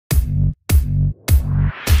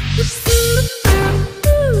Deep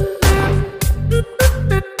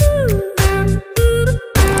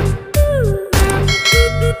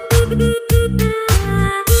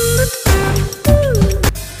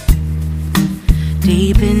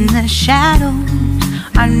in the shadows,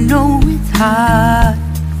 I know it's hard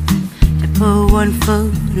to put one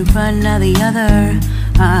foot in front of the other.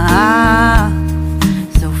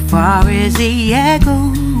 So far as the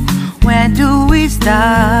echo, where do we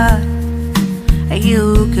start?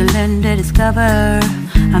 You can learn to discover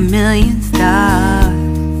a million stars.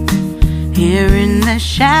 Here in the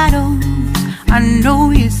shadows, I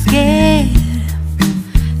know you're scared.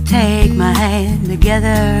 Take my hand,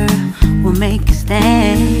 together we'll make a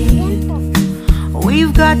stand.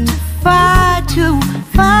 We've got to fight to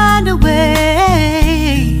find a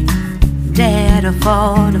way. Dare to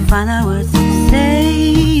fall to find out what to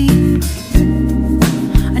say.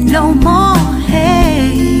 No more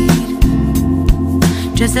hate.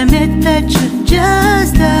 Just admit that you're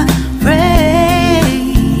just afraid.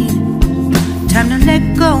 Time to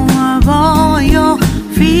let go of all your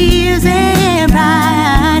fears and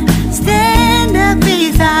pride. Stand up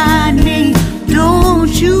beside me,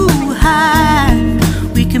 don't you hide.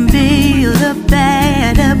 We can build a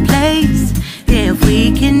better place. If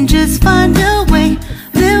we can just find a way,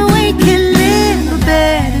 then we can live a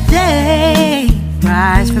better day.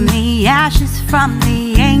 Rise from the ashes, from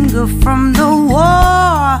the anger, from the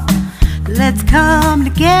war. Let's come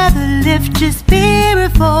together, lift your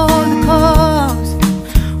spirit for the cause.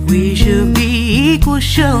 We should be equal,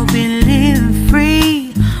 should be living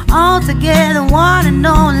free. All together, one and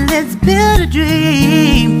all, let's build a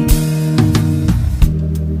dream.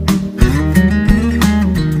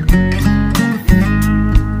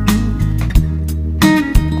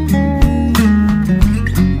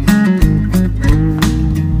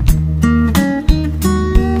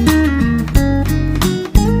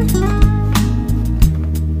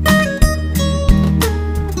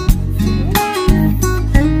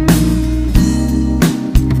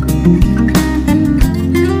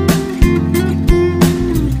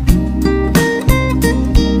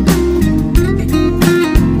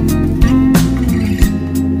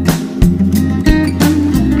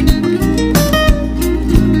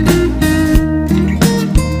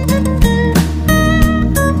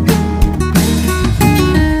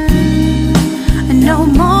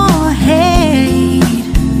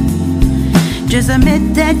 Just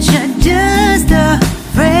admit that you're just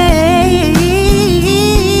afraid.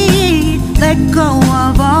 Let go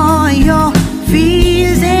of all your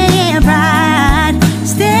fears and pride.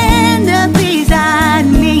 Stand up beside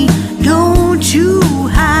me, don't you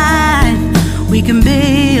hide. We can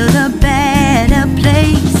build a better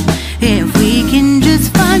place. If we can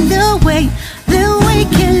just find a way, then we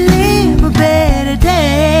can live a better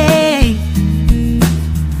day.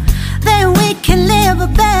 Then we can live a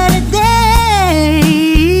better day.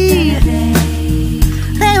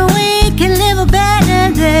 Then we can live a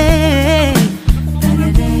better day.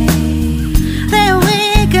 Then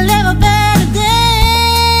we can live a better day.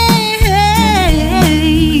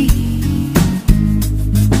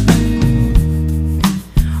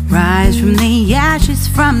 Rise from the ashes,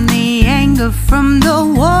 from the anger, from the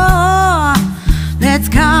war. Let's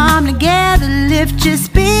come together, lift your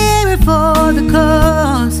spirit for the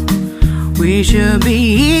cause. We should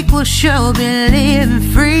be equal, should be living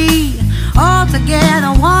free. All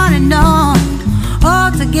together, one and all.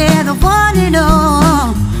 All together, one and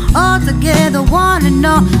all. All together, one and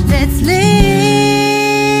all. Let's live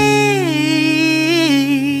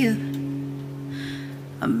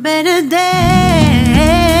a better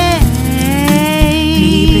day.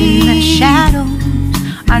 Deep in the shadows,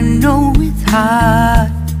 I know it's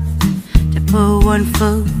hard to put one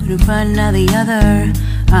foot in front of the other.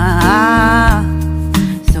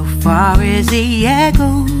 So far as the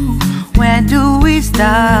echo, where do we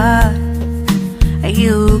start?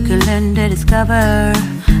 You can learn to discover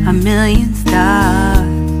a million stars.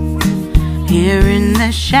 Here in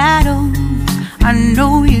the shadows, I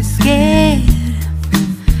know you're scared.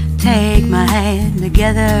 Take my hand,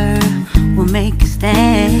 together we'll make a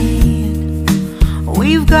stand.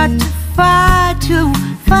 We've got to fight to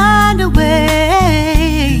find a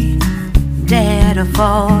way. Dare to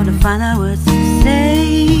fall to find out what to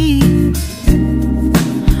say.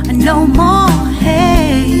 No more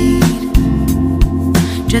hate.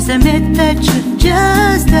 Just admit that you're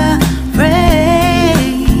just afraid.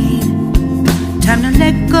 Time to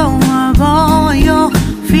let go of all your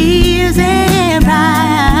fears and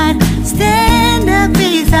pride. Stand up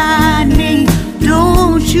beside me,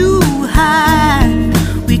 don't you hide.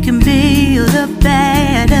 We can build a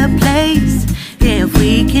better place. If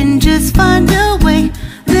we can just find a way,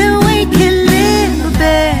 then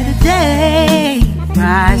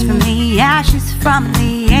from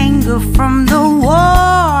the anger from the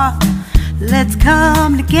war. Let's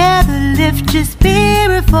come together, lift your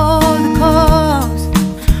spirit for the cause.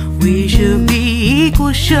 We should be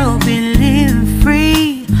equal, should be living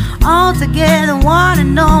free. All together, one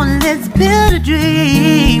and all, let's build a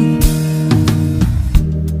dream.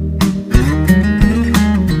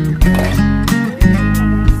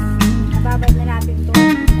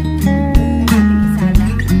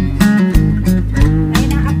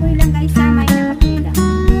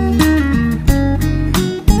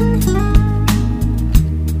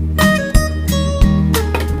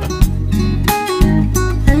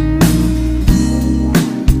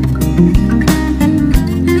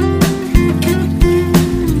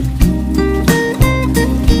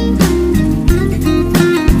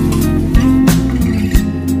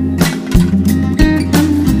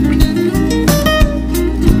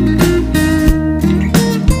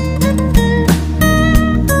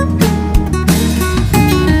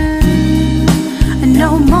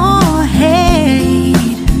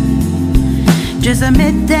 Just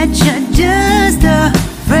admit that you're just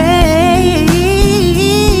afraid.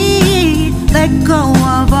 Let go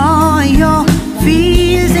of all your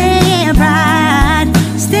fears and pride.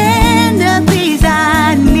 Stand up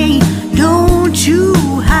beside me, don't you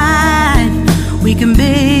hide. We can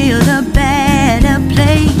build a better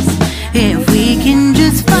place if we can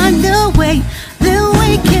just find a way. Then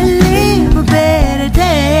we can live a better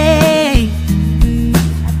day.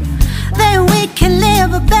 Then we can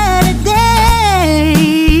live a better day.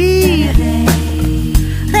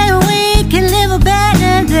 Then we can live a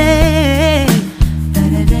better day.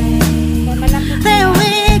 Then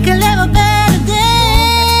we can live a better day.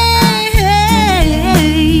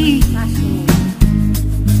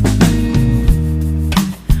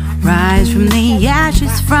 Rise from the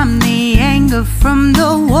ashes, from the anger, from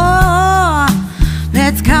the war.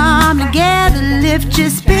 Let's come together, lift your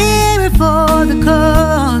spirit for the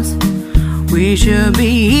cause. We should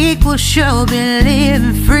be equal, should be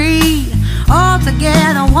living free. All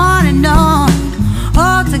together, one and all.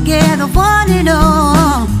 All together, one and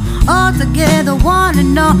all. All together, one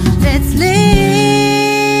and all. Let's live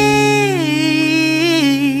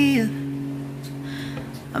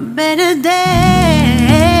a better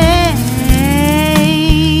day.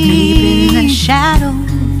 Deep in the shadows,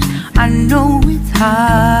 I know it's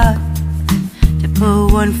hard to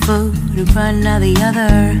put one foot in front of the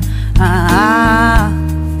other.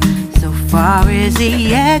 So far is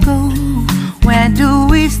the echo, where do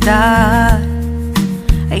we start?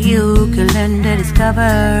 You can learn to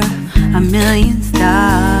discover a million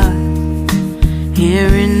stars.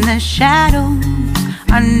 Here in the shadows,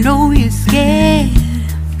 I know you're scared.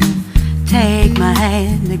 Take my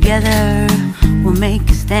hand, together we'll make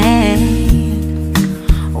a stand.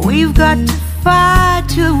 We've got to fight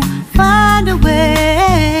to find a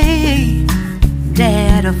way.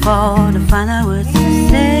 Dare to fall, to find out what to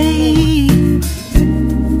say.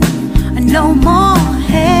 No more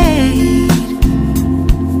hate.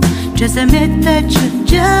 Just admit that you're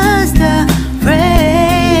just afraid.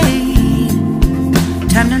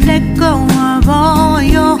 Time to let go of all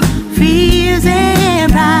your fears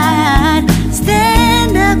and pride.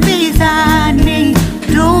 Stand up beside me,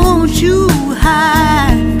 don't you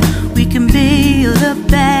hide. We can build a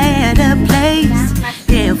better place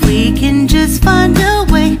if we can just find a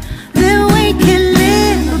way. Then we can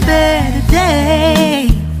live a better day.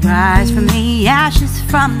 Rise from the ashes,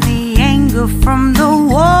 from the anger, from the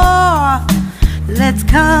war. Let's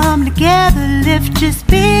come together, lift your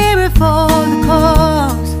spirit for the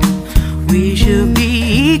cause. We should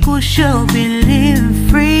be equal, should be living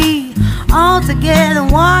free. All together,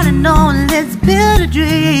 one and all, let's build a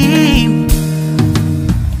dream.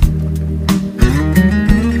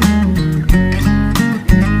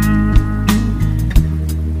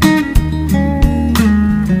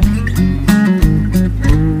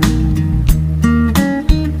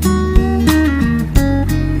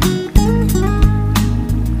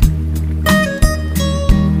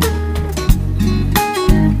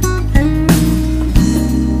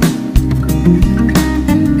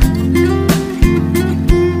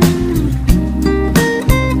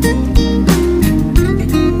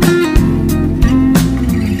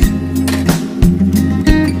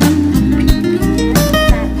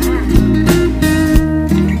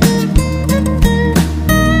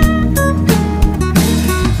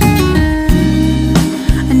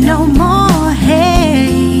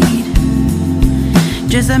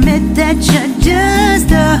 Just admit that you're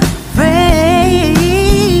just afraid.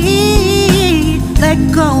 Let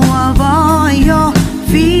go of all your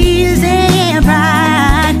fears and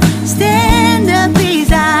pride. Stand up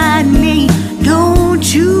beside me, don't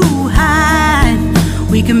you hide.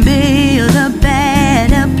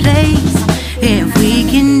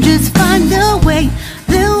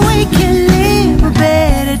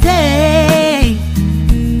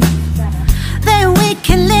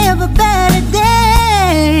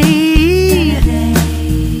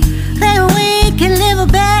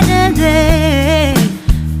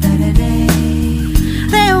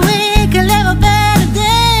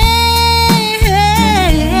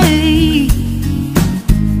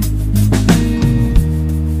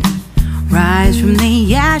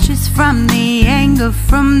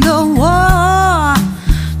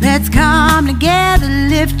 come together,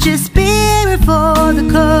 lift your spirit for the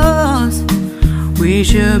cause. We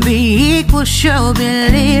should be equal, should be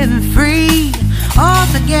living free. All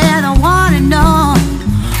together, one and all.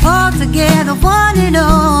 All together, one and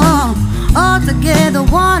all. All together,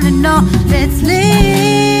 one and all. Let's live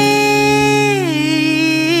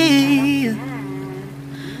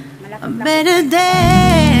a better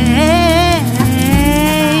day.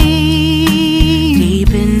 Deep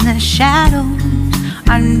in the shadows,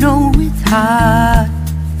 I know it's hard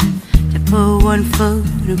to put one foot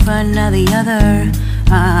in front of the other.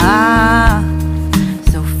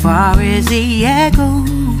 So far as the echo,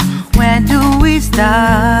 where do we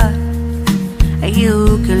start?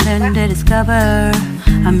 You can learn to discover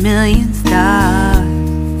a million stars.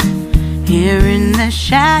 Here in the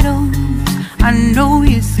shadows, I know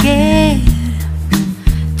you're scared.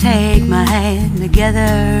 Take my hand,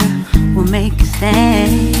 together we'll make a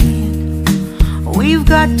stand. We've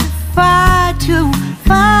got to fight to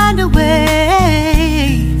find a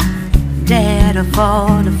way. Dare to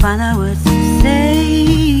fall to find out what to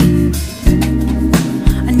say.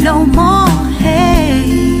 No more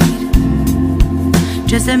hate.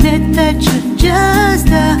 Just admit that you're just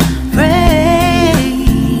afraid.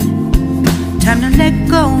 Time to let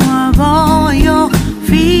go of all your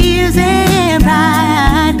fears and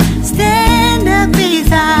pride. Stand up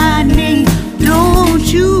beside me,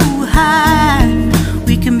 don't you hide.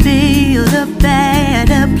 We can build a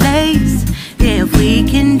better place. If we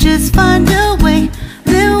can just find a way,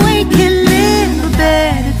 then we can live a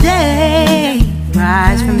better day.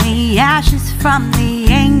 Rise from the ashes, from the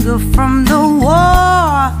anger, from the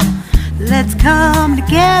war. Let's come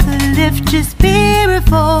together, lift your spirit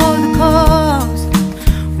for the cause.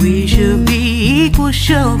 We should be equal,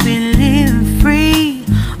 should be living free.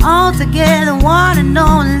 All together, one and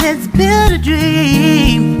all, let's build a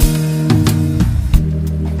dream.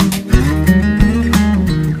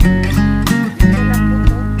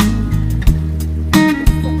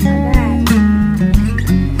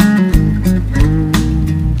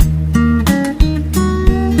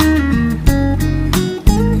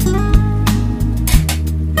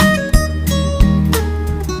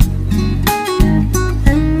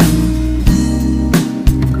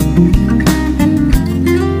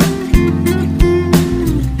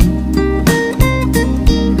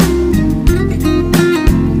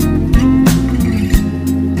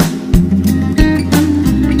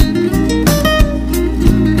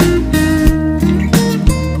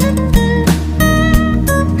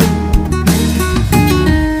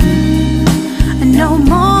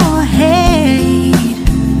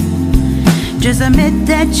 Just admit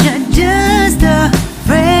that you're just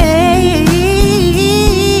afraid.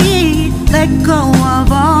 Let go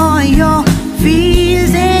of all your